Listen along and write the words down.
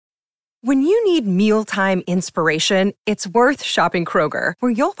When you need mealtime inspiration, it's worth shopping Kroger,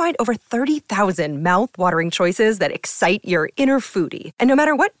 where you'll find over 30,000 mouth-watering choices that excite your inner foodie. And no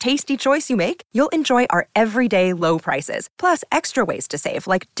matter what tasty choice you make, you'll enjoy our everyday low prices, plus extra ways to save,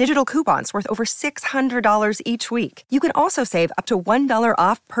 like digital coupons worth over $600 each week. You can also save up to $1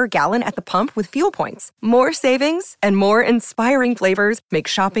 off per gallon at the pump with fuel points. More savings and more inspiring flavors make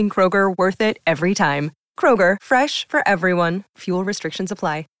shopping Kroger worth it every time. Kroger, fresh for everyone. Fuel restrictions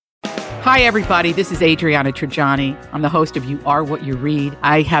apply. Hi, everybody. This is Adriana Trajani. I'm the host of You Are What You Read.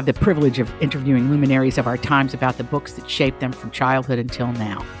 I have the privilege of interviewing luminaries of our times about the books that shaped them from childhood until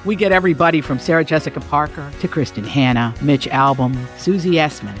now. We get everybody from Sarah Jessica Parker to Kristen Hanna, Mitch Albom, Susie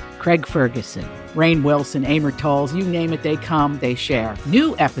Essman, Craig Ferguson, Rainn Wilson, Amor Tolls, you name it, they come, they share.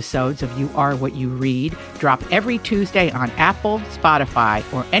 New episodes of You Are What You Read drop every Tuesday on Apple, Spotify,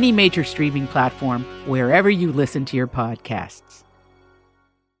 or any major streaming platform wherever you listen to your podcasts.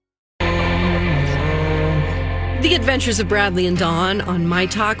 The Adventures of Bradley and Dawn on My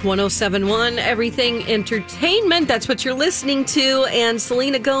Talk 107.1, Everything Entertainment. That's what you're listening to. And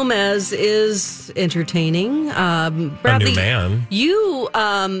Selena Gomez is entertaining. Bradley, a new man. You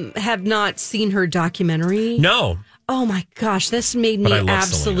have not seen her documentary? No. Oh my gosh, this made me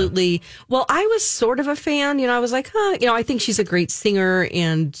absolutely. Selena. Well, I was sort of a fan. I was like, I think she's a great singer.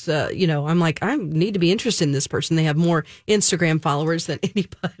 And, I'm like, I need to be interested in this person. They have more Instagram followers than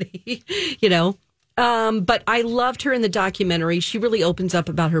anybody, But I loved her in the documentary. She really opens up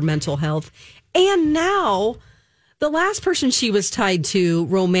about her mental health. And now, the last person she was tied to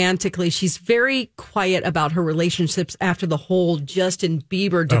romantically, she's very quiet about her relationships after the whole Justin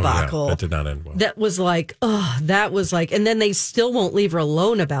Bieber debacle. Oh, yeah. That did not end well. That was like, and then they still won't leave her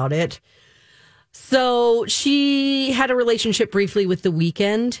alone about it. So she had a relationship briefly with The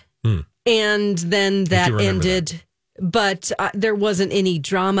Weeknd, and then that ended. But there wasn't any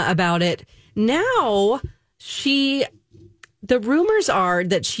drama about it. Now, the rumors are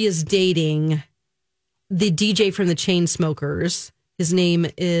that she is dating the DJ from the Chainsmokers. His name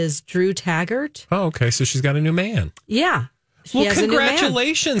is Drew Taggart. Oh, okay. So she's got a new man. Yeah. Well,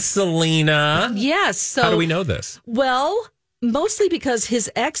 congratulations, Selena. Yes. So, how do we know this? Well, mostly because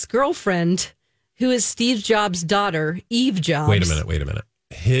his ex-girlfriend, who is Steve Jobs' daughter, Eve Jobs. Wait a minute.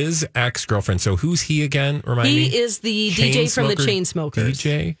 His ex-girlfriend. So who's he again? Remind me. He is the DJ from the Chainsmokers.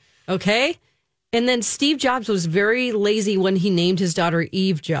 DJ? Okay. And then Steve Jobs was very lazy when he named his daughter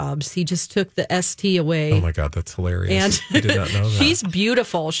Eve Jobs. He just took the ST away. Oh my God, that's hilarious. And I did not know that. She's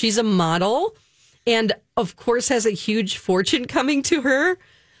beautiful. She's a model and, of course, has a huge fortune coming to her.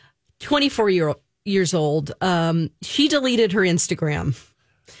 24 years old. She deleted her Instagram.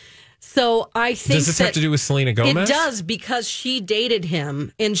 So I think does this have to do with Selena Gomez? It does, because she dated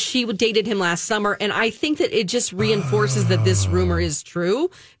him, and she dated him last summer. And I think that it just reinforces that this rumor is true,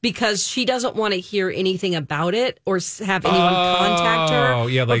 because she doesn't want to hear anything about it or have anyone contact her. Oh,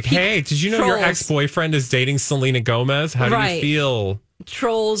 yeah. Like, hey, did you know your ex-boyfriend is dating Selena Gomez? How do you feel?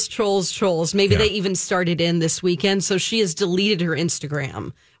 Trolls. Maybe they even started in this weekend. So she has deleted her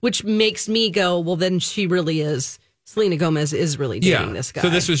Instagram, which makes me go, well, then she really is. Selena Gomez is really dating this guy. So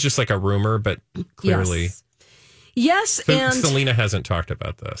this was just like a rumor, but clearly. Yes, so and Selena hasn't talked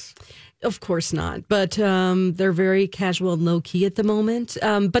about this. Of course not. But they're very casual and low-key at the moment.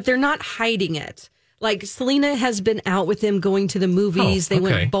 But they're not hiding it. Like, Selena has been out with him going to the movies. They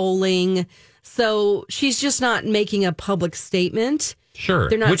went bowling. So she's just not making a public statement. Sure.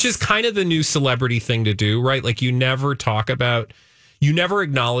 Which is kind of the new celebrity thing to do, right? Like, you never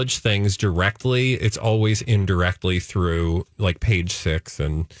acknowledge things directly. It's always indirectly through like Page Six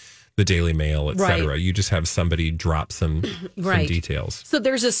and the Daily Mail, et cetera. You just have somebody drop some details. So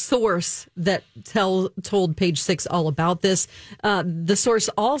there's a source that told Page Six all about this. The source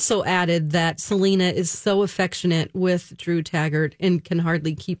also added that Selena is so affectionate with Drew Taggart and can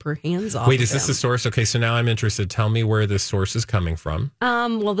hardly keep her hands off. Wait, is this the source? Okay, so now I'm interested. Tell me where this source is coming from.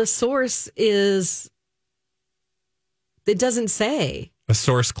 Well, the source is... It doesn't say. A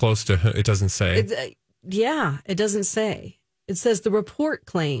source close to it doesn't say. It doesn't say. It says the report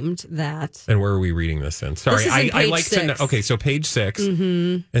claimed that. And where are we reading this in? Sorry, I like 6. To know. Okay, so Page 6.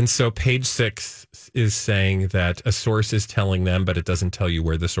 Mm-hmm. And so Page 6 is saying that a source is telling them, but it doesn't tell you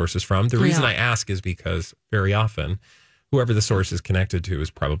where the source is from. The reason I ask is because very often, whoever the source is connected to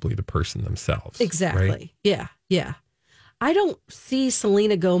is probably the person themselves. Exactly. Right? Yeah. I don't see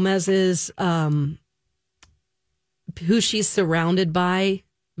Selena Gomez's... who she's surrounded by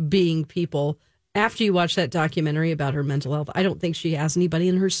being people. After you watch that documentary about her mental health, I don't think she has anybody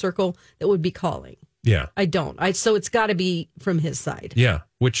in her circle that would be calling. Yeah. I don't. So it's got to be from his side. Yeah,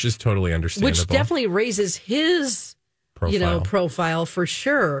 which is totally understandable. Which definitely raises his profile for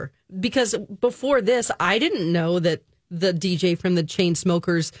sure. Because before this, I didn't know that the DJ from the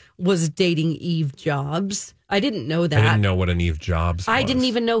Chainsmokers was dating Eve Jobs. I didn't know that. I didn't know what an Eve Jobs was. I didn't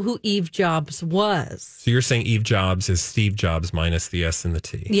even know who Eve Jobs was. So you're saying Eve Jobs is Steve Jobs minus the S and the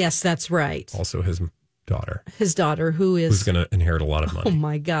T. Yes, that's right. Also his daughter. His daughter, who's going to inherit a lot of money. Oh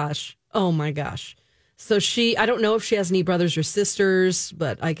my gosh. So I don't know if she has any brothers or sisters,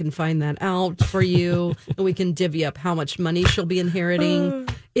 but I can find that out for you. And we can divvy up how much money she'll be inheriting.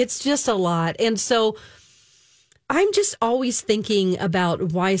 It's just a lot. And so I'm just always thinking about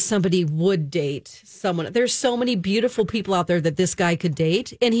why somebody would date someone. There's so many beautiful people out there that this guy could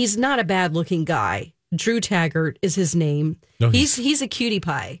date. And he's not a bad looking guy. Drew Taggart is his name. No, he's a cutie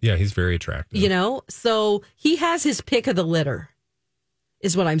pie. Yeah, he's very attractive. So he has his pick of the litter.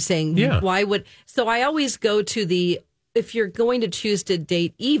 Is what I'm saying. Yeah. So I always go to if you're going to choose to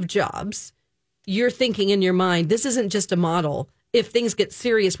date Eve Jobs, you're thinking in your mind, this isn't just a model. If things get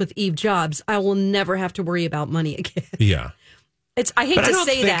serious with Eve Jobs, I will never have to worry about money again. Yeah. I hate to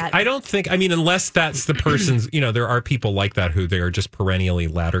say that. I don't think, unless that's the person's, there are people like that who they are just perennially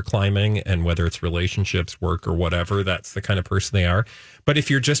ladder climbing, and whether it's relationships, work, or whatever, that's the kind of person they are. But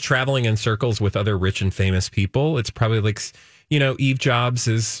if you're just traveling in circles with other rich and famous people, it's probably like, Eve Jobs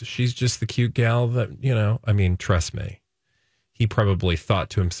she's just the cute gal that, trust me. He probably thought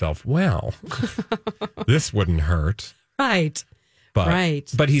to himself, well, this wouldn't hurt. Right.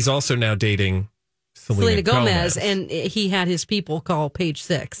 But he's also now dating Selena Gomez, and he had his people call Page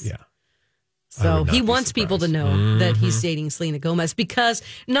Six. Yeah. So he wants people to know that he's dating Selena Gomez, because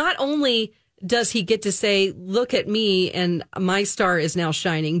not only does he get to say, look at me and my star is now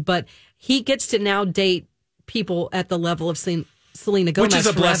shining, but he gets to now date people at the level of Selena Gomez, which is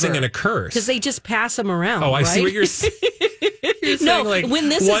a forever, blessing and a curse, because they just pass him around. Oh, I see what you're saying. No, when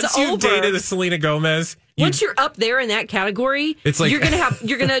this once is you over, dated a Selena Gomez, once you're up there in that category, it's like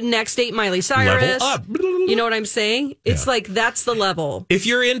you're gonna next date Miley Cyrus. Level up. You know what I'm saying? It's like that's the level. If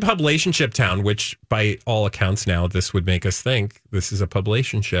you're in Publicationship Town, which by all accounts now this would make us think this is a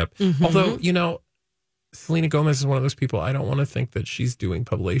Publicationship, although Selena Gomez is one of those people. I don't want to think that she's doing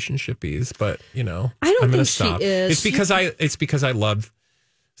publicationshipies, but I don't I'm think stop. she is. It's because I love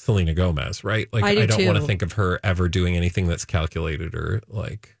Selena Gomez, right? Like I don't want to think of her ever doing anything that's calculated or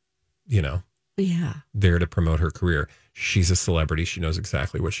there to promote her career. She's a celebrity. She knows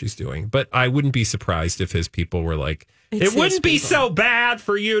exactly what she's doing. But I wouldn't be surprised if his people were like, it wouldn't be so bad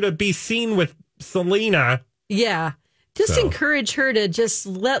for you to be seen with Selena. Yeah. Just encourage her to just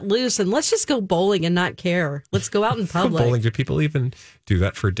let loose and let's just go bowling and not care. Let's go out in public. Bowling. Do people even do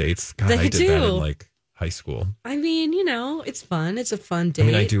that for dates? God, I did that in high school. It's fun. It's a fun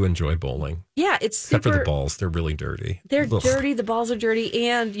date. I do enjoy bowling. Yeah, it's super. Except for the balls. They're really dirty. They're dirty. The balls are dirty.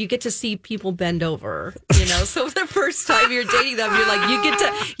 And you get to see people bend over, So the first time you're dating them, you're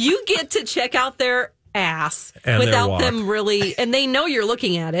like, you get to check out their ass and without them really, and they know you're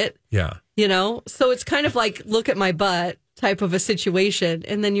looking at it. Yeah. So it's kind of like, look at my butt type of a situation.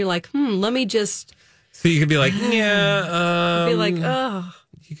 And then you're like, let me just. So you could be like, yeah. Be like, oh.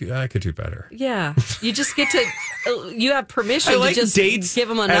 I could do better. Yeah. You just get to, you have permission to just dates give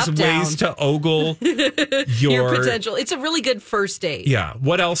them an as up-down. ways to ogle your potential. It's a really good first date. Yeah.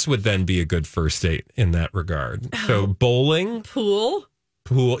 What else would then be a good first date in that regard? So bowling.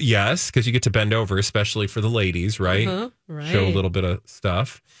 Pool, yes, because you get to bend over, especially for the ladies, right? Right. Show a little bit of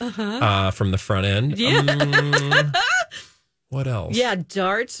stuff from the front end. Yeah. What else? Yeah,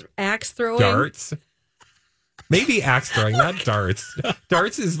 darts, axe throwing. Darts. Maybe axe throwing, not darts.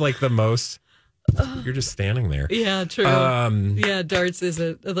 Darts is like the most. You're just standing there. Yeah, true. Darts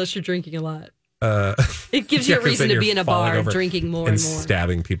isn't, unless you're drinking a lot. It gives you a reason to be in a bar drinking more and more.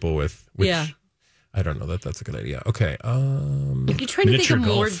 Stabbing people with, I don't know that's a good idea. Okay. You're trying to think of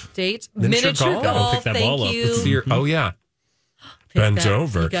more dates. Miniature golf. Pick that ball up. Oh, yeah. Bend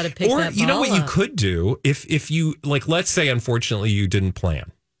over. You got to pick that ball up. Or you know what you could do if you, let's say, unfortunately, you didn't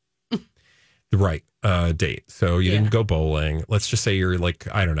plan the right date. So you didn't go bowling. Let's just say you're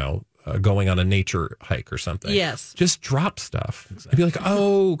going on a nature hike or something. Yes. Just drop stuff. Exactly. Be like,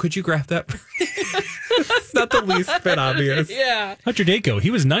 oh, could you grab that? It's not the least bit obvious. Yeah. How'd your date go? He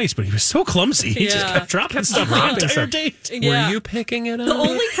was nice, but he was so clumsy. He just kept dropping stuff the entire date. Yeah. Were you picking it up? The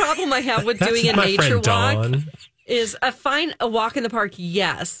only problem I have with doing a nature walk is I find a walk in the park,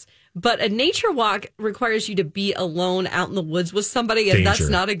 yes. But a nature walk requires you to be alone out in the woods with somebody, and that's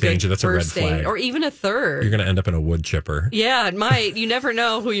not a good That's first a red flag. date, or even a third. You're going to end up in a wood chipper. Yeah, it might. You never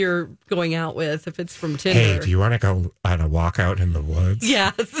know who you're going out with if it's from Tinder. Hey, do you want to go on a walk out in the woods?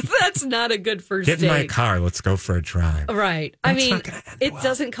 Yeah, that's not a good first date. Get in my car. Let's go for a drive. Right. I mean, it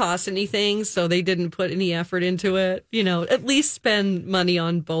doesn't cost anything, so they didn't put any effort into it. At least spend money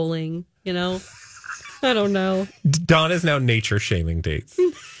on bowling, I don't know. Dawn is now nature shaming dates.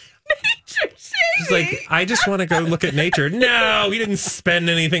 She's like, I just want to go look at nature. No, we didn't spend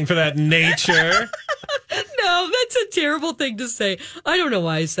anything for that nature. No, that's a terrible thing to say. I don't know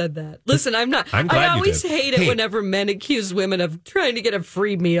why I said that. Listen, I'm not. I'm glad I always you did. hate it whenever men accuse women of trying to get a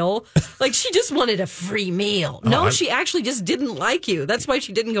free meal. Like, she just wanted a free meal. No, she actually just didn't like you. That's why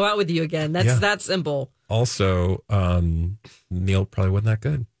she didn't go out with you again. That's that simple. Also, meal probably wasn't that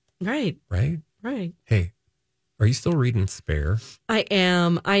good. Right. Hey, are you still reading Spare? I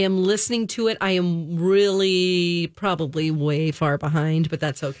am listening to it. I am really probably way far behind, but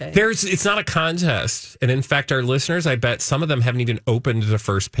that's okay. It's not a contest. And in fact, our listeners, I bet some of them haven't even opened the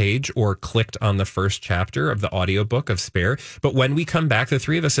first page or clicked on the first chapter of the audiobook of Spare. But when we come back, the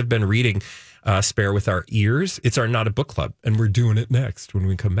three of us have been reading Spare with our ears. It's our Not a Book Club. And we're doing it next when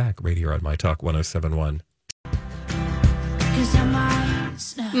we come back right here on My Talk 107.1.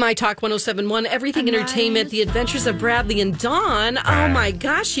 My Talk 107.1, Everything Entertainment, The Adventures of Bradley and Dawn. Oh my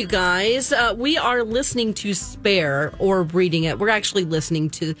gosh, you guys. We are listening to Spare, or reading it. We're actually listening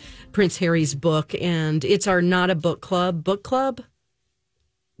to Prince Harry's book, and it's our Not a Book Club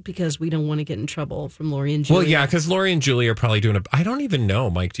because we don't want to get in trouble from Lori and Julie. Well, yeah, because Lori and Julie are probably doing I don't even know,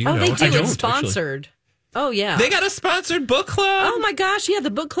 Mike. Do you know? They do. It's sponsored. Actually. Oh, yeah. They got a sponsored book club? Oh, my gosh. Yeah,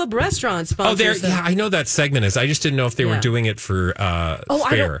 the book club restaurant sponsors yeah, I know that segment is. I just didn't know if they were doing it for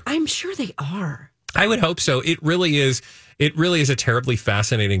Spare. I'm sure they are. I would hope so. It really is a terribly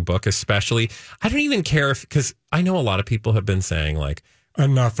fascinating book, especially. I don't even care because I know a lot of people have been saying, like,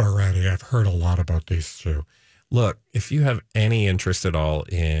 enough already. I've heard a lot about these two. Look, if you have any interest at all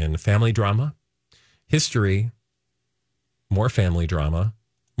in family drama, history, more family drama,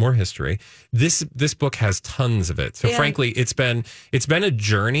 more history. This book has tons of it. So frankly, it's been a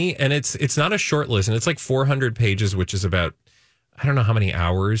journey, and it's not a short listen. It's like 400 pages, which is about, I don't know how many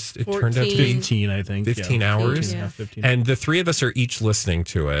hours it 14. turned out to be. 15, I think. 15 hours. 15. And the three of us are each listening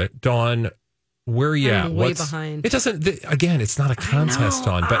to it. Dawn, where are you at? Way behind. It doesn't, again, it's not a contest,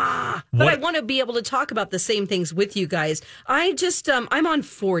 Dawn. But I want to be able to talk about the same things with you guys. I just, I'm on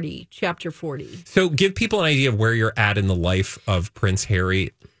 40, chapter 40. So give people an idea of where you're at in the life of Prince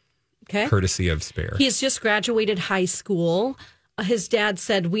Harry. Okay. Courtesy of Spare. He has just graduated high school. His dad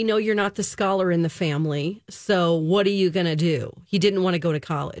said, we know you're not the scholar in the family, so what are you going to do? He didn't want to go to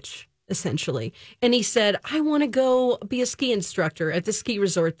college, essentially. And he said, I want to go be a ski instructor at the ski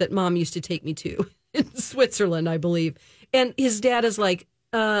resort that Mom used to take me to in Switzerland, I believe. And his dad is like,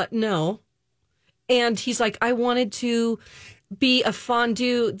 no. And he's like, I wanted to be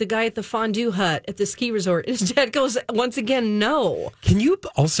the guy at the fondue hut at the ski resort. And his dad goes, once again, no. Could you,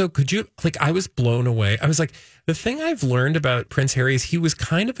 I was blown away. I was like, the thing I've learned about Prince Harry is he was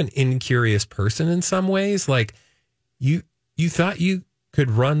kind of an incurious person in some ways. Like, you thought you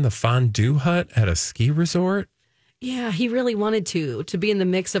could run the fondue hut at a ski resort? Yeah, he really wanted to be in the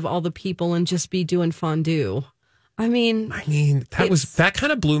mix of all the people and just be doing fondue. I mean, that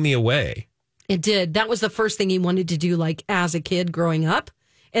kind of blew me away. It did. That was the first thing he wanted to do, like, as a kid growing up.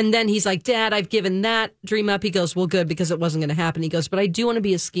 And then he's like, Dad, I've given that dream up. He goes, well, good, because it wasn't going to happen. He goes, but I do want to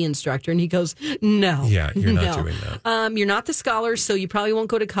be a ski instructor. And he goes, no. Yeah, you're not doing that. You're not the scholar, so you probably won't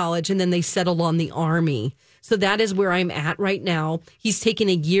go to college. And then they settle on the Army. So that is where I'm at right now. He's taken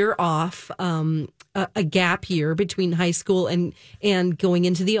a year off, a gap year between high school and going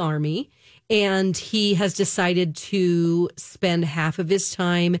into the Army. And he has decided to spend half of his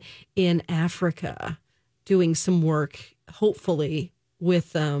time in Africa doing some work, hopefully,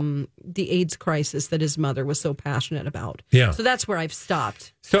 with the AIDS crisis that his mother was so passionate about. Yeah. So that's where I've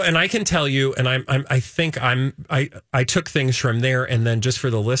stopped. So, and I can tell you, and I took things from there, and then just for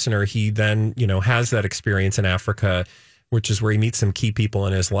the listener, he then, has that experience in Africa, which is where he meets some key people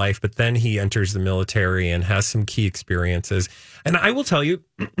in his life, but then he enters the military and has some key experiences. And I will tell you,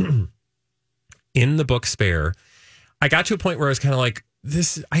 in the book Spare, I got to a point where I was kind of like,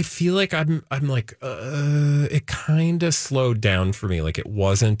 I feel like I'm like, it kind of slowed down for me. Like, it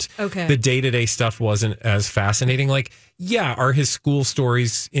wasn't, the day-to-day stuff wasn't as fascinating. Like, yeah, are his school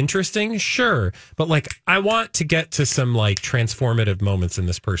stories interesting? Sure. But like, I want to get to some like transformative moments in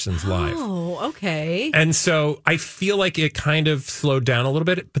this person's life. Oh, okay. And so I feel like it kind of slowed down a little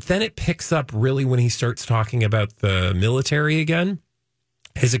bit, but then it picks up really when he starts talking about the military again.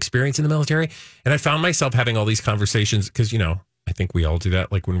 his experience in the military. And I found myself having all these conversations because, I think we all do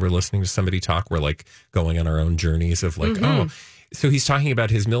that. Like when we're listening to somebody talk, we're like going on our own journeys of like, so he's talking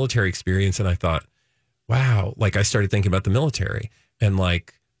about his military experience. And I thought, wow, like I started thinking about the military and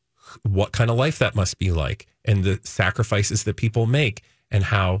like what kind of life that must be like and the sacrifices that people make and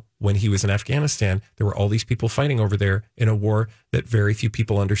how when he was in Afghanistan, there were all these people fighting over there in a war that very few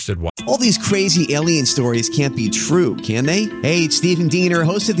people understood why. All these crazy alien stories can't be true, can they? Hey, it's Stephen Diener,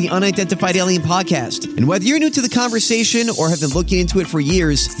 host of the Unidentified Alien Podcast. And whether you're new to the conversation or have been looking into it for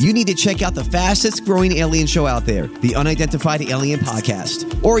years, you need to check out the fastest growing alien show out there, the Unidentified Alien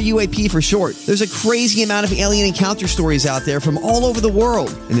Podcast, or UAP for short. There's a crazy amount of alien encounter stories out there from all over the world.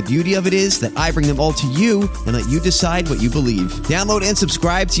 And the beauty of it is that I bring them all to you and let you decide what you believe. Download and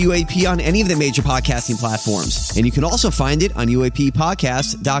subscribe to UAP on any of the major podcasting platforms. And you can also find it on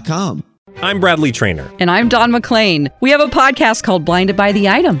UAPpodcast.com. I'm Bradley Trainer. And I'm Don McClain. We have a podcast called Blinded by the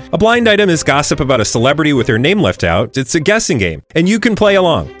Item. A blind item is gossip about a celebrity with their name left out. It's a guessing game, and you can play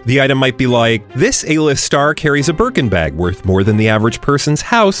along. The item might be like, this A-list star carries a Birkin bag worth more than the average person's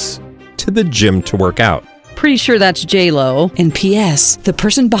house to the gym to work out. Pretty sure that's J-Lo. And P.S. the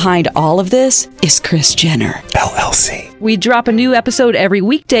person behind all of this is Kris Jenner, LLC. We drop a new episode every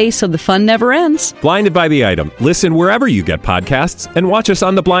weekday so the fun never ends. Blinded by the Item. Listen wherever you get podcasts and watch us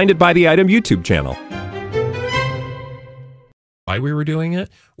on the Blinded by the Item YouTube channel. Why we were doing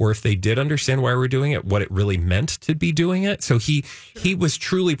it, or if they did understand why we were doing it, what it really meant to be doing it. So he was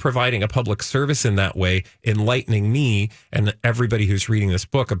truly providing a public service in that way, enlightening me and everybody who's reading this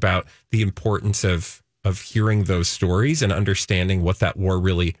book about the importance of hearing those stories and understanding what that war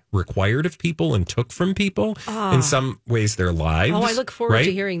really required of people and took from people. In some ways, their lives. Oh, I look forward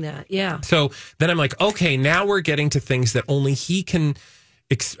to hearing that. Yeah. So then I'm like, okay, now we're getting to things that only he can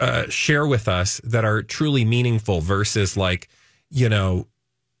share with us that are truly meaningful versus like,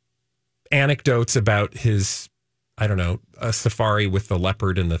 anecdotes about his, I don't know, a safari with the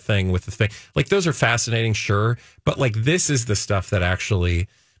leopard and the thing with the thing. Like those are fascinating, sure. But like this is the stuff that actually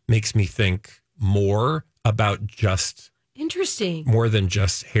makes me think more about just more than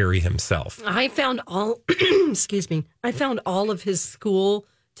just Harry himself. I found all I found all of his school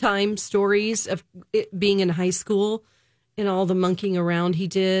time stories of it being in high school and all the monkeying around he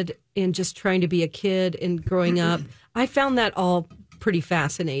did and just trying to be a kid and growing up. I found that all pretty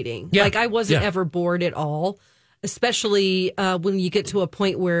fascinating. Yeah. Like I wasn't ever bored at all, especially when you get to a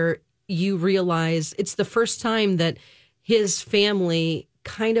point where you realize it's the first time that his family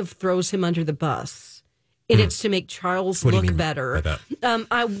kind of throws him under the bus, and it's to make Charles look better.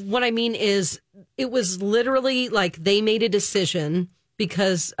 What I mean is, it was literally like they made a decision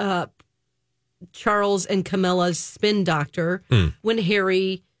because Charles and Camilla's spin doctor, when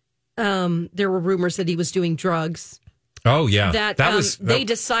Harry, there were rumors that he was doing drugs. Oh yeah, they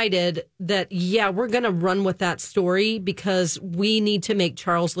decided that we're going to run with that story because we need to make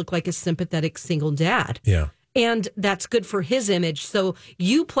Charles look like a sympathetic single dad. Yeah. And that's good for his image. So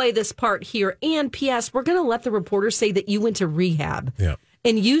you play this part here. And P.S., we're going to let the reporter say that you went to rehab. Yeah.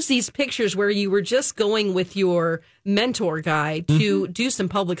 And use these pictures where you were just going with your mentor guy to do some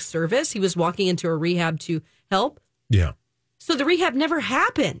public service. He was walking into a rehab to help. Yeah. So the rehab never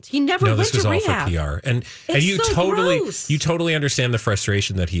happened. He never went to rehab. This was all for PR. And you totally understand the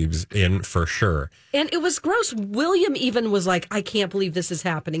frustration that he was in for sure. And it was gross. William even was like, I can't believe this is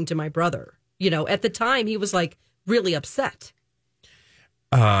happening to my brother. At the time, he was like really upset.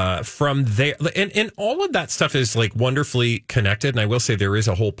 From there, and all of that stuff is like wonderfully connected. And I will say there is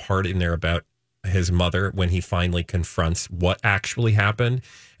a whole part in there about his mother when he finally confronts what actually happened.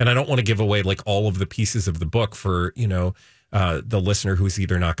 And I don't want to give away like all of the pieces of the book for, the listener who's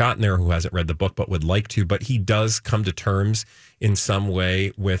either not gotten there or who hasn't read the book but would like to. But he does come to terms in some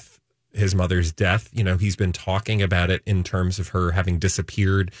way with his mother's death. He's been talking about it in terms of her having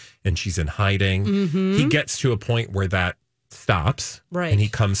disappeared and she's in hiding. He gets to a point where that stops, right? And he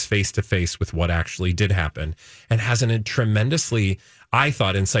comes face to face with what actually did happen and has a tremendously, I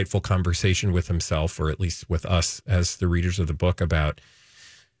thought, insightful conversation with himself, or at least with us as the readers of the book, about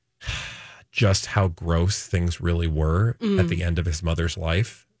just how gross things really were at the end of his mother's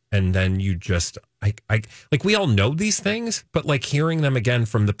life. And then you just, I like, we all know these things, but like hearing them again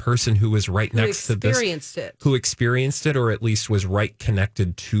from the person who was right next to this, who experienced it, or at least was right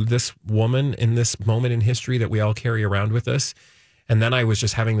connected to this woman in this moment in history that we all carry around with us. And then I was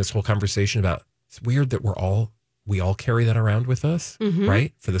just having this whole conversation about, it's weird that we all carry that around with us,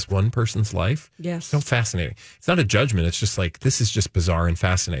 right? For this one person's life. Yes. So fascinating. It's not a judgment. It's just like, this is just bizarre and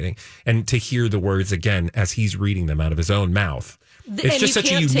fascinating. And to hear the words again, as he's reading them out of his own mouth. It's just such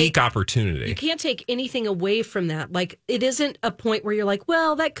a unique opportunity. You can't take anything away from that. Like, it isn't a point where you're like,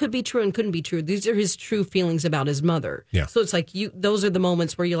 well, that could be true and couldn't be true. These are his true feelings about his mother. Yeah. So it's like those are the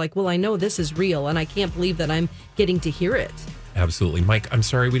moments where you're like, well, I know this is real and I can't believe that I'm getting to hear it. Absolutely. Mike, I'm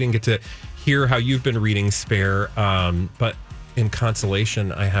sorry we didn't get to hear how you've been reading Spare, but in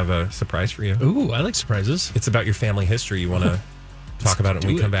consolation, I have a surprise for you. Ooh, I like surprises. It's about your family history. You want to talk about it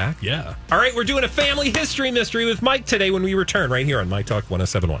when we come back? Yeah. All right, we're doing a family history mystery with Mike today when we return right here on My Talk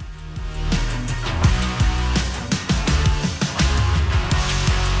 1071.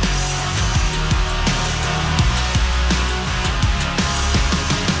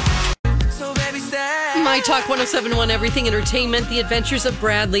 My Talk 1071, Everything Entertainment, The Adventures of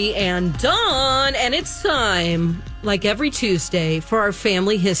Bradley and Dawn. And it's time, like every Tuesday, for our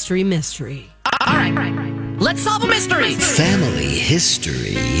family history mystery. All right. Let's solve a mystery. Family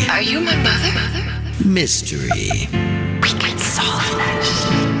history. Are you my mother? Mystery. We can solve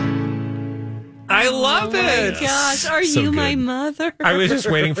that. I love it. Oh my gosh, are so you good. My mother? I was just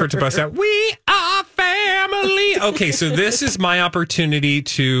waiting for it to bust out. We are family. Okay, so this is my opportunity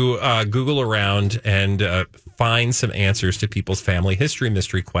to Google around and find some answers to people's family history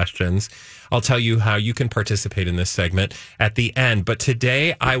mystery questions. I'll tell you how you can participate in this segment at the end. But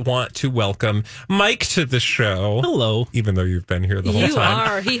today I want to welcome Mike to the show. Hello. Even though you've been here the whole time. You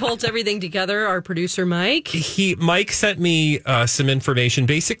are. He holds everything together, our producer, Mike. Mike sent me some information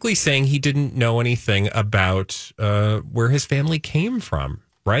basically saying he didn't know anything about where his family came from.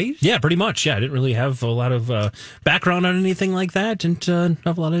 Right? Yeah, pretty much. Yeah, I didn't really have a lot of background on anything like that and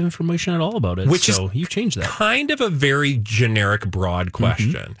have a lot of information at all about it. Which is you've changed that. Kind of a very generic, broad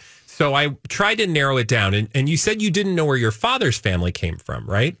question. Mm-hmm. So I tried to narrow it down. And you said you didn't know where your father's family came from,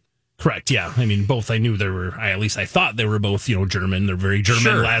 right? Correct. Yeah. I mean, both I knew there were, at least I thought they were both, German. They're very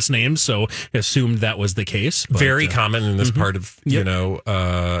German last names. So I assumed that was the case. But, very common in this part of,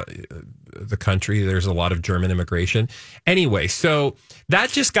 the country. There's a lot of German immigration. Anyway, so that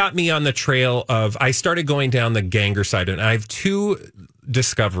just got me on the trail of, I started going down the Ganger side, and I have two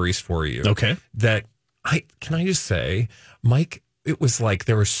discoveries for you. Okay. Can I just say, Mike, it was like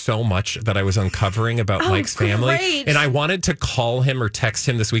there was so much that I was uncovering about Mike's family. Great. And I wanted to call him or text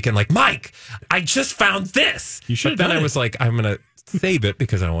him this weekend, like, Mike, I just found this. You should. But then I was like, I'm going to save it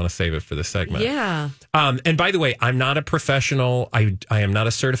because I don't want to save it for the segment. Yeah. And by the way, I'm not a professional. I am not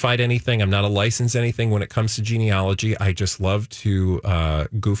a certified anything. I'm not a licensed anything when it comes to genealogy. I just love to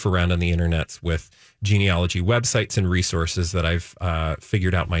goof around on the internets with genealogy websites and resources that I've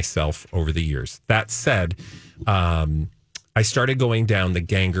figured out myself over the years. That said, I started going down the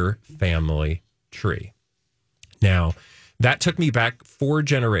Ganger family tree. Now, that took me back 4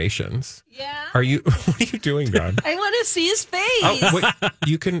 generations. Yeah. What are you doing, Don? I want to see his face. Oh, wait,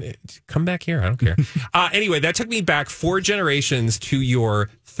 you can come back here. I don't care. Anyway, that took me back 4 generations to your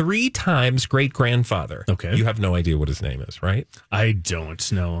 3 times great-grandfather. Okay. You have no idea what his name is, right? I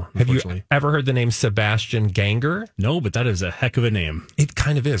don't know. Have you ever heard the name Sebastian Ganger? No, but that is a heck of a name. It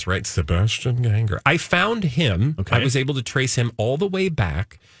kind of is, right? Sebastian Ganger. I found him. Okay. I was able to trace him all the way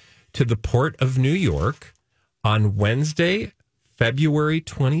back to the port of New York on Wednesday, February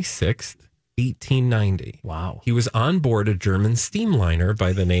 26th, 1890. Wow. He was on board a German steamliner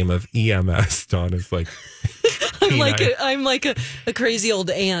by the name of EMS. Dawn is like... I'm like a crazy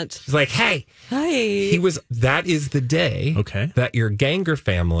old aunt. He's like, hey. Hi. That is the day that your Ganger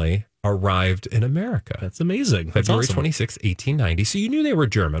family arrived in America. That's amazing. February 26, 1890. So you knew they were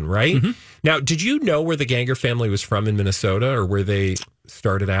German, right? Mm-hmm. Now, did you know where the Ganger family was from in Minnesota or where they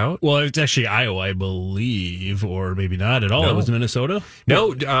started out? Well, it's actually Iowa, I believe, or maybe not at all. No. It was Minnesota?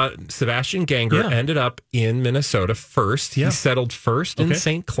 No, Sebastian Ganger ended up in Minnesota first. He settled first in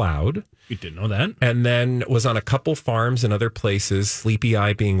St. Cloud. You didn't know that. And then was on a couple farms in other places, Sleepy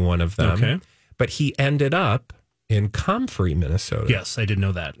Eye being one of them. Okay. But he ended up in Comfrey, Minnesota. Yes, I did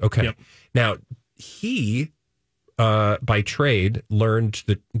know that. Okay. Yep. Now, he, by trade, learned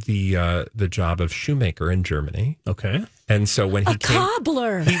the job of shoemaker in Germany. Okay. And so when he came...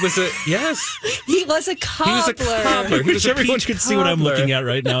 cobbler. He was a... Yes. He was a cobbler. I wish everyone could see what I'm looking at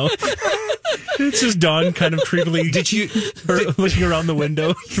right now. It's just Dawn kind of creepily looking around the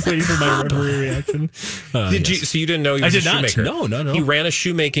window, waiting for my reaction. So you didn't know he was a shoemaker? No. He ran a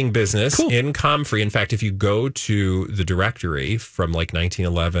shoemaking business in Comfrey. In fact, if you go to the directory from like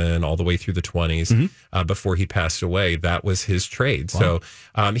 1911 all the way through the 20s, before he passed away, that was his trade. Wow.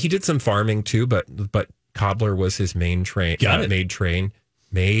 So he did some farming too, but cobbler was his main trade.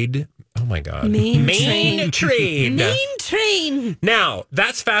 Oh my God. Main train. Main train. Now,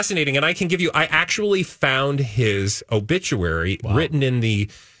 that's fascinating. And I actually found his obituary written in the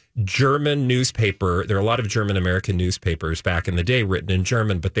German newspaper. There are a lot of German American newspapers back in the day written in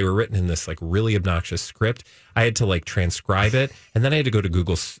German, but they were written in this like really obnoxious script. I had to like transcribe it, and then I had to go to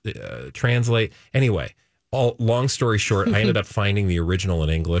Google Translate. Anyway, long story short, I ended up finding the original in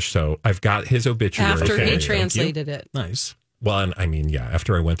English, so I've got his obituary. After he translated it. Nice. Well, and I mean, yeah,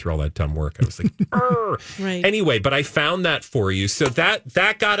 after I went through all that dumb work, I was like, right. Anyway, but I found that for you. So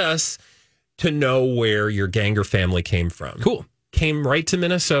that got us to know where your Ganger family came from. Cool. Came right to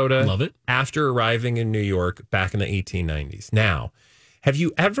Minnesota. Love it. After arriving in New York back in the 1890s. Now, have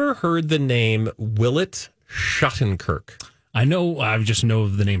you ever heard the name Willett Schottenkirk? I just know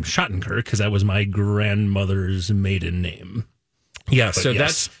of the name Schottenkirk because that was my grandmother's maiden name. Yeah, but so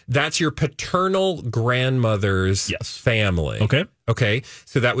yes. that's your paternal grandmother's family. Okay.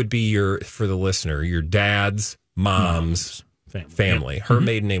 So that would be for the listener, your dad's mom's family. Yep. Her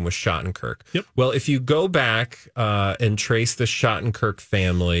maiden name was Schottenkirk. Yep. Well, if you go back and trace the Schottenkirk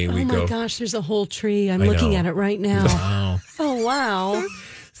family, oh my gosh, there's a whole tree. I'm looking at it right now. Wow. Oh, wow.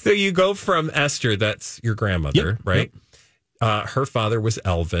 So you go from Esther, that's your grandmother, right? Yep. Her father was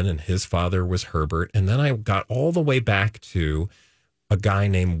Elvin and his father was Herbert. And then I got all the way back to a guy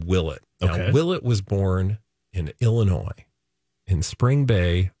named Willett. Now, Willett was born in Illinois, in Spring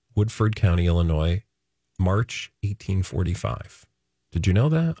Bay, Woodford County, Illinois, March 1845. Did you know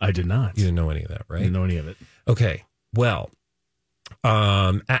that? I did not. You didn't know any of that, right? I didn't know any of it. Okay. Well,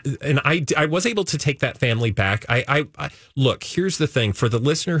 and I was able to take that family back. I look, here's the thing. For the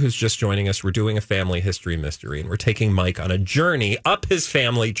listener who's just joining us, we're doing a family history mystery, and we're taking Mike on a journey up his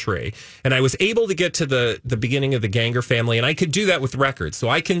family tree. And I was able to get to the beginning of the Ganger family, and I could do that with records. So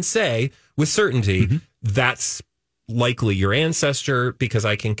I can say with certainty that's likely your ancestor because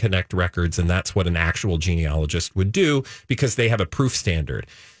I can connect records, and that's what an actual genealogist would do because they have a proof standard.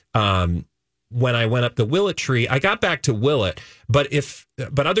 When I went up the Willett tree, I got back to Willett, but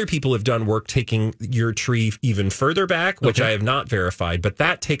other people have done work taking your tree even further back, which I have not verified, but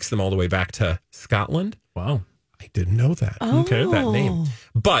that takes them all the way back to Scotland. Wow. I didn't know that. That name.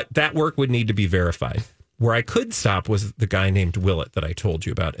 But that work would need to be verified. Where I could stop was the guy named Willett that I told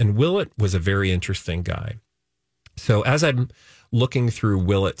you about. And Willett was a very interesting guy. So as I'm looking through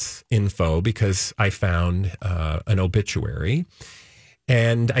Willett's info, because I found an obituary,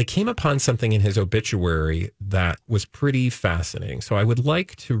 and I came upon something in his obituary that was pretty fascinating. So I would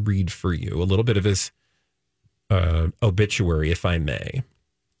like to read for you a little bit of his obituary, if I may.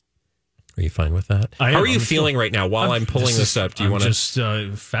 Are you fine with that? How are you feeling right now while I'm pulling this up? Do you want to? Just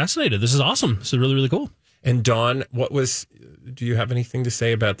fascinated. This is awesome. This is really, really cool. And Dawn, do you have anything to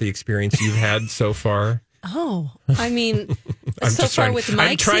say about the experience you've had so far? Oh, I mean, so far with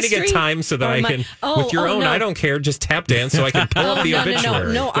Mike's I'm trying to get time so that I can, with your own, no. I don't care, just tap dance so I can pull up the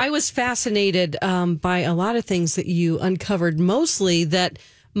obituary. No, I was fascinated by a lot of things that you uncovered, mostly that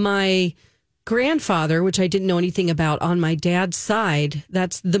my grandfather, which I didn't know anything about on my dad's side,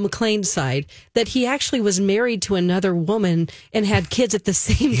 that's the McLean side, that he actually was married to another woman and had kids at the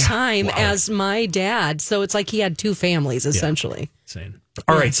same time as my dad. So it's like he had two families, essentially. Insane.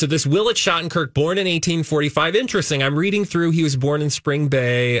 All right, so this Willett Schottenkirk, born in 1845. Interesting. I'm reading through. He was born in Spring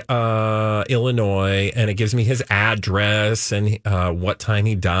Bay, Illinois, and it gives me his address and what time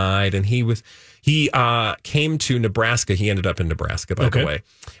he died. And he came to Nebraska. He ended up in Nebraska, by the way.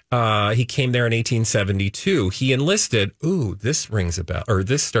 He came there in 1872. He enlisted. Ooh, this rings a bell, or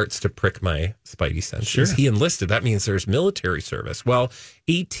this starts to prick my spidey senses. Sure. He enlisted. That means there's military service. Well,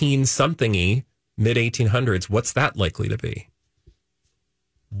 18-something-y, mid-1800s, what's that likely to be?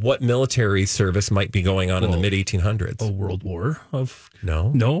 What military service might be going on in the mid-1800s? A world war of...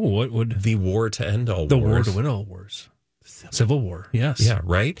 No. What would... The war to end all wars. The war to win all wars. Civil War, yes. Yeah,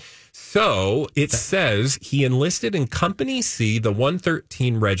 right? So it says he enlisted in Company C, the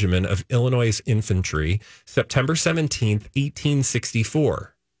 113 Regiment of Illinois Infantry, September 17th,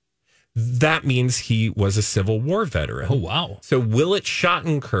 1864. That means he was a Civil War veteran. Oh, wow. So Willett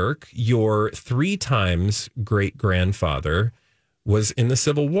Schottenkirk, your 3 times great-grandfather, was in the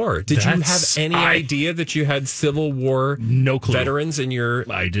Civil War. Did you have any idea that you had Civil War veterans in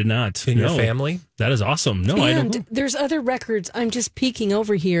your I did not. In your family? That is awesome. No, I don't know. There's other records. I'm just peeking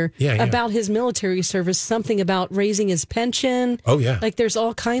over here about his military service, something about raising his pension. Oh, yeah. Like there's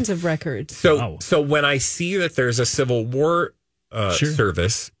all kinds of records. So when I see that there's a Civil War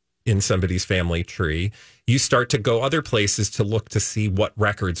service in somebody's family tree, you start to go other places to look to see what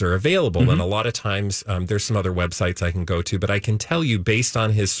records are available. And a lot of times there's some other websites I can go to, but I can tell you based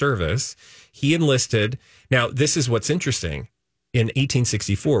on his service, he enlisted. Now, this is what's interesting. In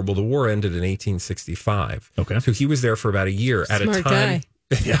 1864, well, the war ended in 1865. Okay. So he was there for about a year. At a time.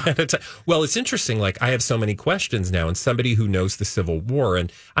 Well, it's interesting. Like, I have so many questions now, and somebody who knows the Civil War,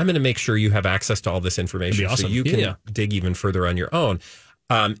 and I'm going to make sure you have access to all this information awesome. so you can dig even further on your own.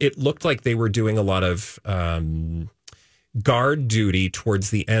 It looked like they were doing a lot of guard duty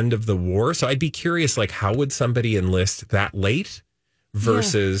towards the end of the war. So I'd be curious, like, how would somebody enlist that late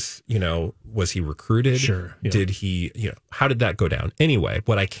versus, was he recruited? Sure. Yeah. Did he, how did that go down? Anyway,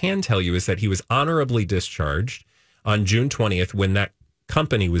 what I can tell you is that he was honorably discharged on June 20th when that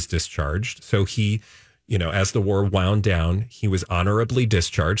company was discharged. So he, as the war wound down, he was honorably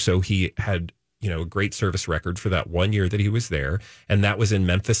discharged. So he had, a great service record for that 1 year that he was there. And that was in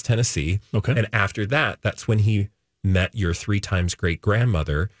Memphis, Tennessee. Okay. And after that, that's when he met your 3 times great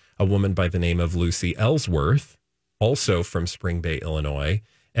grandmother, a woman by the name of Lucy Ellsworth, also from Spring Bay, Illinois.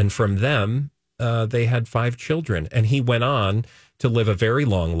 And from them, they had 5 children. And he went on to live a very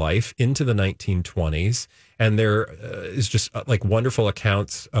long life into the 1920s. And there is just like wonderful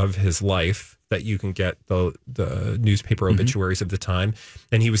accounts of his life that you can get the newspaper obituaries of the time.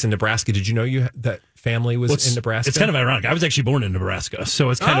 And he was in Nebraska. Did you know that family was in Nebraska? It's kind of ironic. I was actually born in Nebraska. So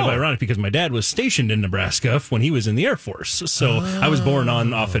it's kind of ironic because my dad was stationed in Nebraska when he was in the Air Force. So I was born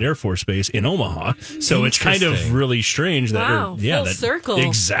on Offutt Air Force Base in Omaha. So it's kind of really strange that, full circle.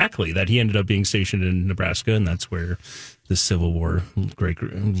 Exactly, that he ended up being stationed in Nebraska. And that's where the Civil War great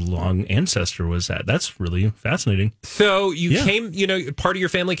long ancestor was at. That's really fascinating. So you came, part of your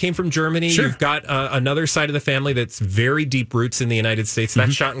family came from Germany. Sure. You've got another side of the family that's very deep roots in the United States. That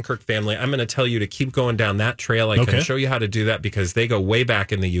Schottenkirk family. I'm going to tell you to keep going down that trail. I can show you how to do that because they go way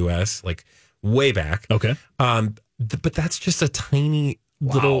back in the U.S., like way back. Okay. But that's just a tiny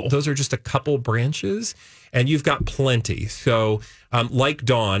little, those are just a couple branches. And you've got plenty. So, like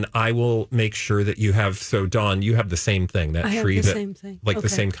Dawn, I will make sure that you have. So, Dawn, you have the same thing. That tree, same thing. The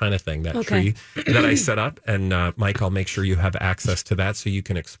same kind of thing. That tree that I set up. And Mike, I'll make sure you have access to that so you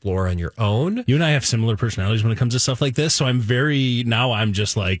can explore on your own. You and I have similar personalities when it comes to stuff like this. So I'm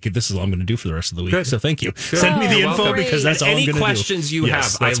just like, this is all I'm going to do for the rest of the week. Good. So thank you. Good. Send me the info because that's all I'm going to do. Any questions you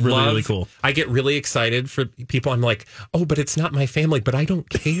have, that's really cool. I get really excited for people. I'm like, oh, but it's not my family, but I don't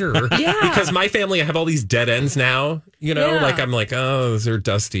care because my family, I have all these dead ends now. Like I'm like, oh, those are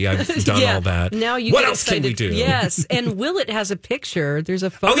dusty. I've done all that. Now you what get else excited. Can we do? Yes, and Willett has a picture. There's a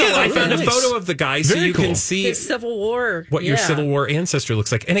photo. Oh yeah, I found a photo of the guy so you can see his Civil War. What your Civil War ancestor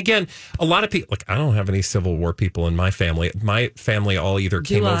looks like. And again, a lot of people like I don't have any Civil War people in my family. My family all either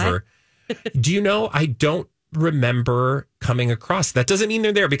came over. Do you know? I don't remember coming across. That doesn't mean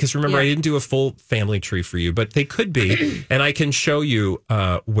they're there because remember I didn't do a full family tree for you, but they could be, and I can show you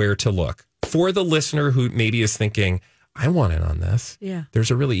where to look. For the listener who maybe is thinking, I want in on this. Yeah.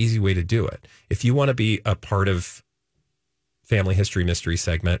 There's a really easy way to do it. If you want to be a part of Family History Mystery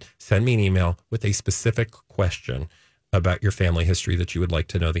segment, send me an email with a specific question about your family history that you would like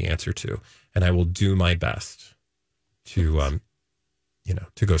to know the answer to. And I will do my best to,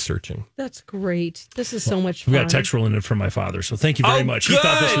 to go searching. That's great. This is so much fun. We got a text rolling in from my father, so thank you very much. He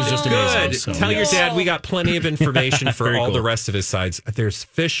thought this was just amazing. So. Tell your dad we got plenty of information for all the rest of his sides. There's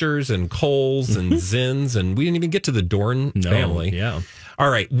Fishers and Coles and Zins, and we didn't even get to the Dorn family. Yeah. All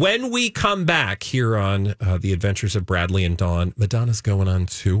right. When we come back here on The Adventures of Bradley and Dawn, Madonna's going on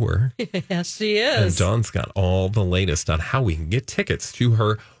tour. Yes, she is. And Dawn's got all the latest on how we can get tickets to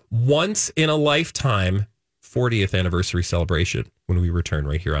her once-in-a-lifetime 40th anniversary celebration when we return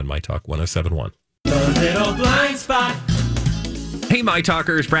right here on My Talk 107.1. The Little Blind Spot. Hey, My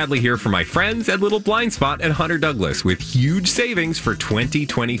Talkers, Bradley here for my friends at Little Blind Spot at Hunter Douglas with huge savings for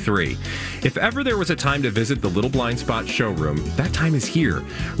 2023. If ever there was a time to visit the Little Blind Spot showroom, that time is here.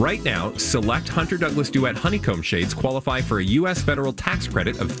 Right now, select Hunter Douglas Duet Honeycomb shades qualify for a U.S. federal tax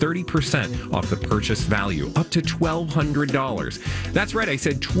credit of 30% off the purchase value, up to $1,200. That's right, I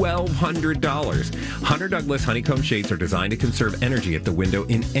said $1,200. Hunter Douglas Honeycomb shades are designed to conserve energy at the window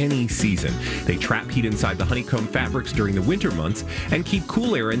in any season. They trap heat inside the honeycomb fabrics during the winter months and keep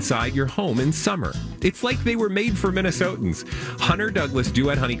cool air inside your home in summer. It's like they were made for Minnesotans. Hunter Douglas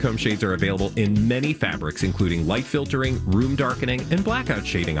Duet Honeycomb shades are available in many fabrics, including light filtering, room darkening, and blackout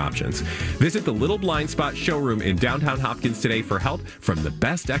shading options. Visit the Little Blind Spot showroom in downtown Hopkins today for help from the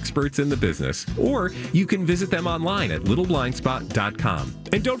best experts in the business. Or you can visit them online at littleblindspot.com.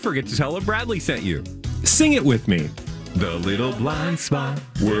 And don't forget to tell them Bradley sent you. Sing it with me. The Little Blind Spot.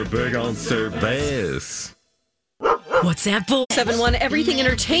 We're big on service. What's that? 7-1 Everything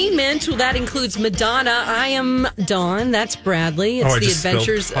Entertainment. Well, that includes Madonna. I am Dawn. That's Bradley. It's the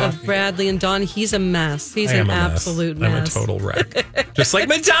adventures of Bradley and Dawn. He's a mess. He's an absolute mess. I'm a total wreck. Just like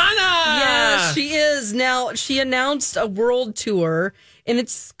Madonna. Yeah, she is. Now, she announced a world tour, and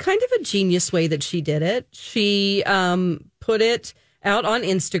it's kind of a genius way that she did it. She put it out on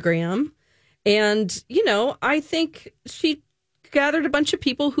Instagram. And, I think she gathered a bunch of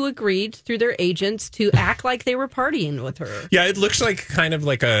people who agreed through their agents to act like they were partying with her. Yeah, it looks like kind of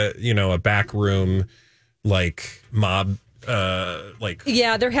like a back room, like mob,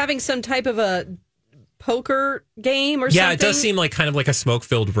 Yeah, they're having some type of a poker game or something. Yeah, it does seem like kind of like a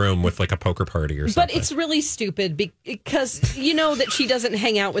smoke-filled room with like a poker party or something. But it's really stupid because that she doesn't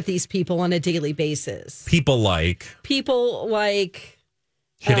hang out with these people on a daily basis. People like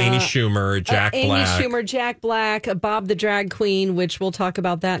Amy Schumer, Jack Black, Bob the Drag Queen, which we'll talk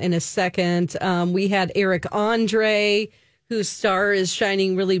about that in a second. We had Eric Andre, whose star is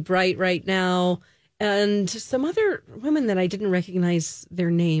shining really bright right now, and some other women that I didn't recognize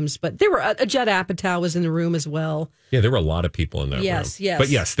their names, but there were Judd Apatow was in the room as well. Yeah, there were a lot of people in that room. Yes. But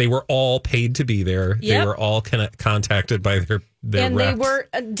yes, they were all paid to be there. Yep. They were all contacted by their and reps. They were.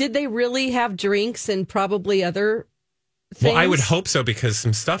 Did they really have drinks and probably other things? Well, I would hope so because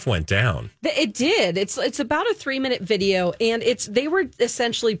some stuff went down. It did. It's about a 3-minute video, and they were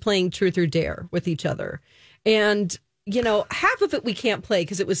essentially playing Truth or Dare with each other, and half of it we can't play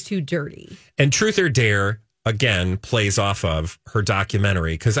because it was too dirty. And Truth or Dare again plays off of her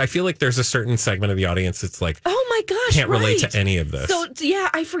documentary because I feel like there's a certain segment of the audience that's like, oh my gosh, can't relate to any of this. So yeah,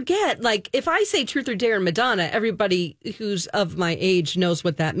 I forget. Like if I say Truth or Dare and Madonna, everybody who's of my age knows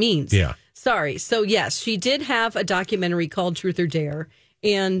what that means. Yeah. Sorry. So yes, she did have a documentary called Truth or Dare,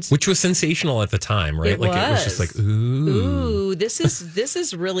 and which was sensational at the time, right? It was just like, ooh, this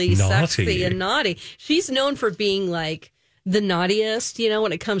is really sexy and naughty. She's known for being like the naughtiest,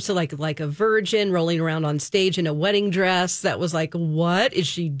 when it comes to like a virgin rolling around on stage in a wedding dress. That was like, what is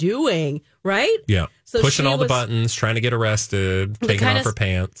she doing? Right? Yeah. So pushing all the buttons, trying to get arrested, taking off her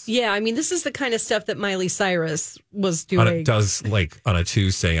pants. Yeah. I mean, this is the kind of stuff that Miley Cyrus was doing. Does like on a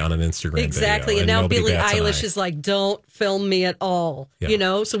Tuesday on an Instagram exactly. video. And now Billie Eilish is like, don't film me at all.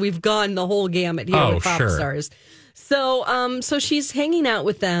 Yeah. So we've gone the whole gamut here with pop stars. So, so she's hanging out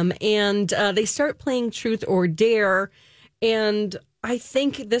with them and they start playing Truth or Dare. And I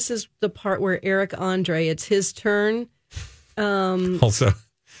think this is the part where Eric Andre, it's his turn. Also,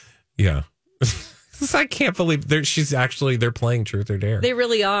 yeah. I can't believe they're playing Truth or Dare. They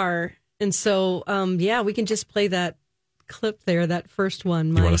really are. And so, we can just play that clip there, that first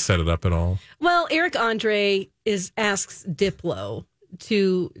one. You want to set it up at all? Well, Eric Andre asks Diplo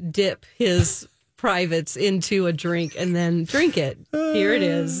to dip his privates into a drink and then drink it. Here it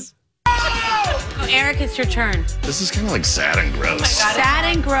is. Oh, Eric, it's your turn. This is kind of like Sad and Gross. Sad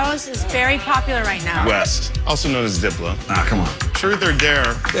and Gross is very popular right now. West, also known as Diplo. Ah, come on. Truth or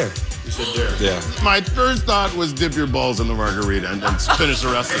Dare? Dare. You said Dare. Yeah. My first thought was dip your balls in the margarita and finish the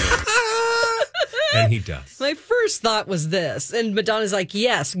rest of it. And he does. My first thought was this. And Madonna's like,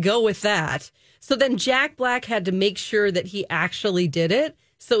 yes, go with that. So then Jack Black had to make sure that he actually did it.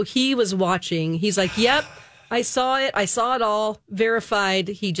 So he was watching. He's like, yep. I saw it. I saw it all. Verified.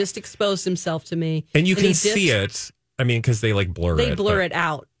 He just exposed himself to me. And you can see it. I mean, because they like blur it. They blur it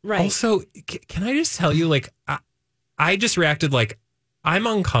out. Right. Also, can I just tell you, like, I just reacted like I'm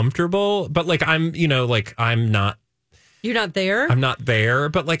uncomfortable, but like I'm not. You're not there? I'm not there.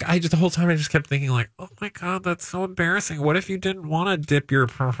 But like the whole time I just kept thinking like, oh my God, that's so embarrassing. What if you didn't want to dip your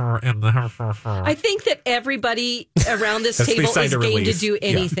in the I think that everybody around this table is game to do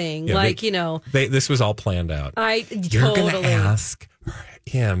anything. Yeah. This was all planned out. You're going to ask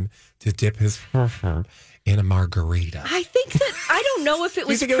him to dip his in a margarita. I think that I don't know if it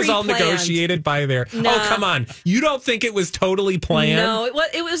was. You think it was all negotiated by their? Nah. Oh, come on! You don't think it was totally planned? No,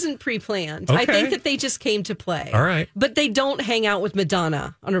 it wasn't pre-planned. Okay. I think that they just came to play. All right, but they don't hang out with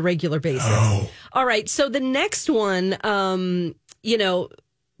Madonna on a regular basis. Oh. All right, so the next one,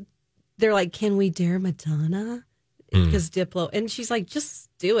 they're like, "Can we dare Madonna?" Because Diplo, and she's like,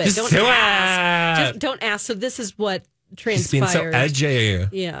 "Just do it. Don't ask. Just don't ask." So this is what transpired. She's being so edgy.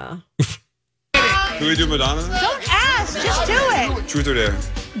 Yeah. Can we do Madonna? Don't ask, just do it. Truth or Dare?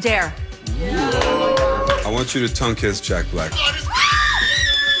 Dare. I want you to tongue kiss Jack Black.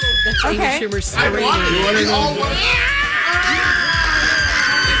 That's Amy Schumer screaming.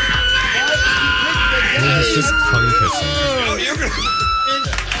 He's just tongue kissing.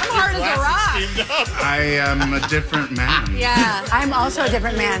 I'm hard as a rock. I am a different man. Yeah, I'm also a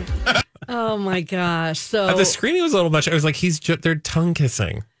different man. Oh my gosh! So the screaming was a little much. I was like, they're tongue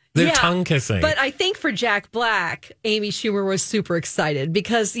kissing. They're tongue kissing. But I think for Jack Black, Amy Schumer was super excited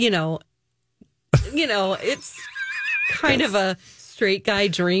because, it's kind of a straight guy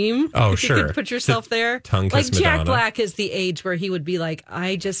dream. Oh, if sure. You could put yourself there. Tongue kiss like Jack Madonna. Black is the age where he would be like,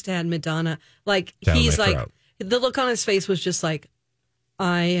 I just had Madonna. Like Down he's my like, throat. the look on his face was just like,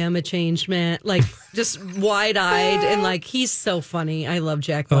 I am a changed man. Like, just wide-eyed. And, like, he's so funny. I love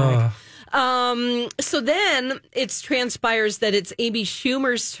Jack Black. So then it transpires that it's Amy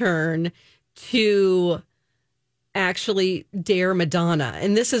Schumer's turn to actually dare Madonna.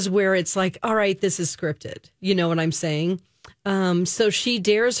 And this is where it's like, all right, this is scripted. You know what I'm saying? So she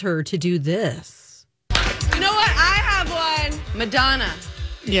dares her to do this. You know what? I have one. Madonna.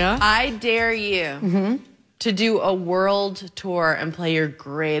 Yeah? I dare you to do a world tour and play your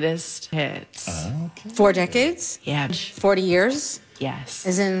greatest hits. Okay. 4 decades? Yeah. 40 years? Yes.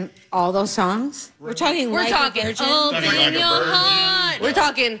 As in all those songs? We're talking We're like talking a virgin? Open like Your Heart. We're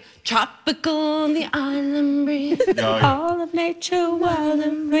talking Tropical on the Island Breeze. All of nature, wild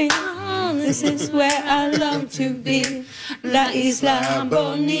and free. This is where I long to be. La Isla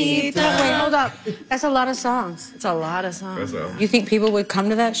Bonita. Wait, hold up. That's a lot of songs. It's a lot of songs. You think people would come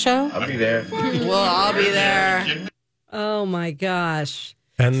to that show? I'll be there. Well, I'll be there. Oh, my gosh.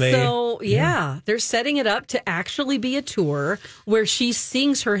 And they're setting it up to actually be a tour where she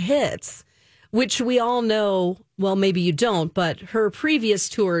sings her hits, which we all know. Well, maybe you don't, but her previous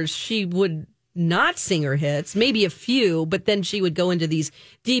tours, she would not sing her hits, maybe a few, but then she would go into these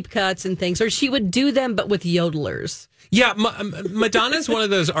deep cuts and things, or she would do them, but with yodelers. Yeah, Madonna's one of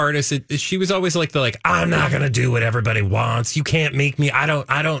those artists. She was always like I'm not gonna do what everybody wants. You can't make me. I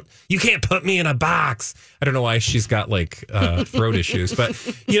don't. You can't put me in a box. I don't know why she's got throat issues, but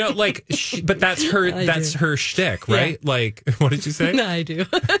but that's her. That's her shtick, right? Yeah. Like, what did you say? No, I do.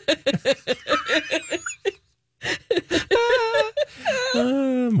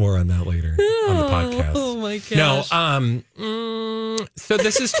 More on that later on the podcast. Oh my gosh. No, so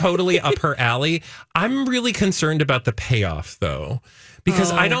this is totally up her alley. I'm really concerned about the payoff, though,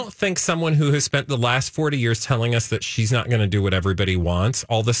 because I don't think someone who has spent the last 40 years telling us that she's not going to do what everybody wants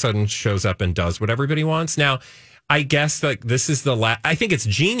all of a sudden shows up and does what everybody wants. Now, I guess this is I think it's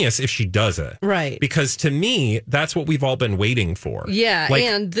genius if she does it. Right. Because to me, that's what we've all been waiting for. Yeah.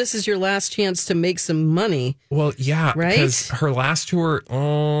 And this is your last chance to make some money. Well, yeah. Right. Because her last tour, it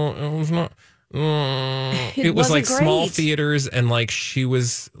was not. It was like great. Small theaters, and she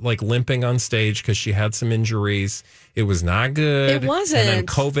was limping on stage because she had some injuries. It was not good. It wasn't. And then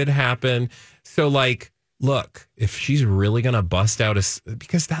COVID happened. So look, if she's really going to bust out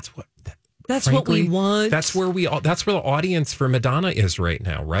because that's what. That's frankly, what we want. That's where the audience for Madonna is right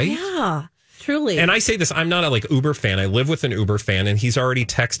now, right? Yeah, truly. And I say this, I'm not a Uber fan. I live with an Uber fan, and he's already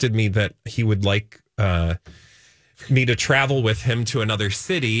texted me that he would like me to travel with him to another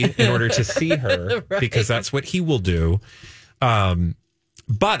city in order to see her, right. Because that's what he will do. But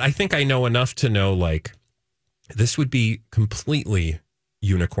I think I know enough to know this would be completely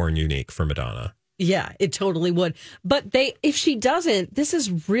unicorn unique for Madonna. Yeah, it totally would. But if she doesn't, this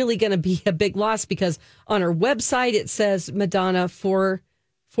is really going to be a big loss, because on her website it says Madonna for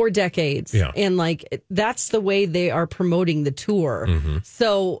 4 decades. Yeah. And that's the way they are promoting the tour. Mm-hmm.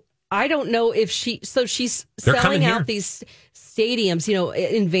 So I don't know if she's selling out these stadiums,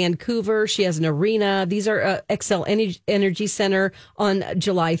 in Vancouver. She has an arena. These are Xcel Energy Center on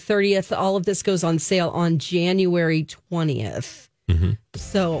July 30th. All of this goes on sale on January 20th. Mm-hmm.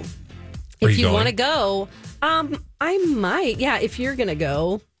 So if you want to go, I might. Yeah, if you're going to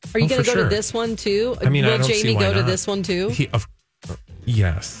go. Are you going to go to this one too? I mean, will Jamie go to this one too?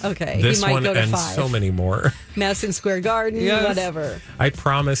 Yes. Okay. This he might one go to and 5. so many more. Madison Square Garden, yes. Whatever. I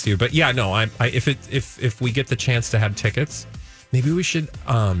promise you. But yeah, no. If we get the chance to have tickets, maybe we should.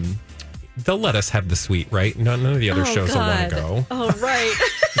 They'll let us have the suite, right? None of the other shows will want to go. Oh, right.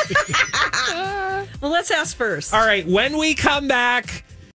 Well, let's ask first. All right. When we come back,